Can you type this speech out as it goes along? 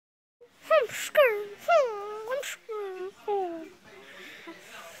scared. I'm scared.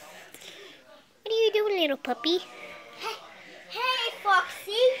 What are you doing, little puppy? Hey,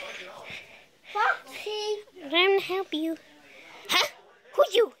 Foxy. Foxy. I'm trying to help you. Huh?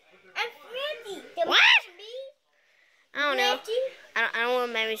 Who's you? I'm Freddy. What? Me? I don't know. Freddy? I don't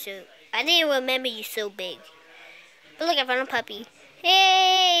remember so. I didn't remember you so big. But look, I found a puppy.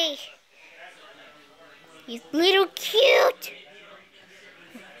 Hey! He's little cute.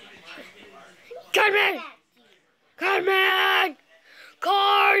 Carmen! Carmen!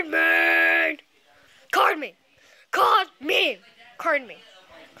 Carmen! Carmen! Carmen! Carmen!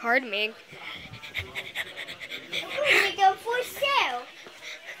 Carmen! We go for sale.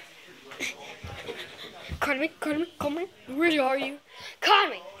 Carmen! Carmen! Carmen! Where are you?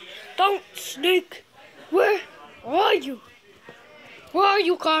 Carmen! Don't sneak! Where are you? Where are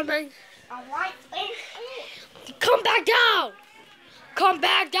you, Carmen? I want it. Come back down! Come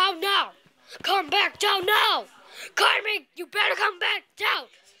back down now! Come back down now! Carmen, you better come back down!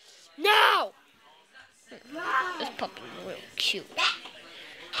 Now! This puppy's a little cute.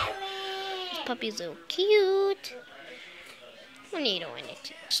 This puppy's a little cute. What are you doing,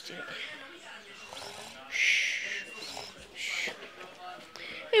 student?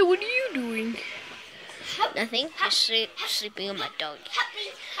 Hey, what are you doing? Nothing. Just sleeping on my dog.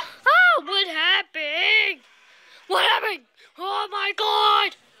 Oh, what happened? What happened? Oh my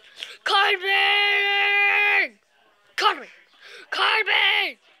God! Carmen! Carmen!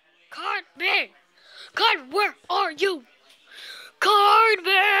 Carmen! Carmen! Carmen, where are you?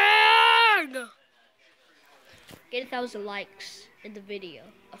 Carmen! Get 1,000 likes in the video.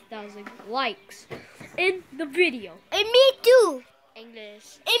 1,000 likes in the video. And me too.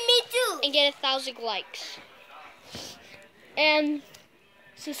 English. And me too. And get 1,000 likes. And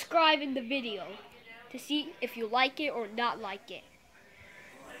subscribe in the video to see if you like it or not like it.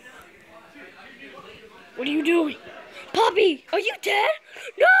 What are you doing? Puppy, are you dead?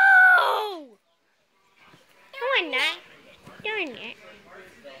 No! No, I'm not. No, I'm not.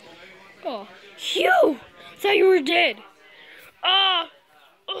 Oh, you! Thought you were dead.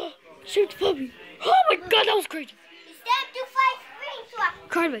 Shoot the puppy. Oh my God, that was crazy. It's time to fight Springtrap.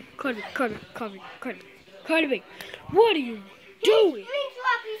 Carmen, Carmen, what are you doing?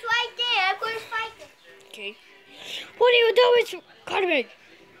 Springtrap is right there. I'm going to fight him. Okay. What are you doing, Carmen?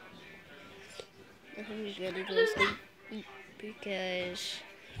 He's really going to sleep because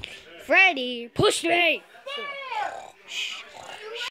Freddy pushed me. No. Shh.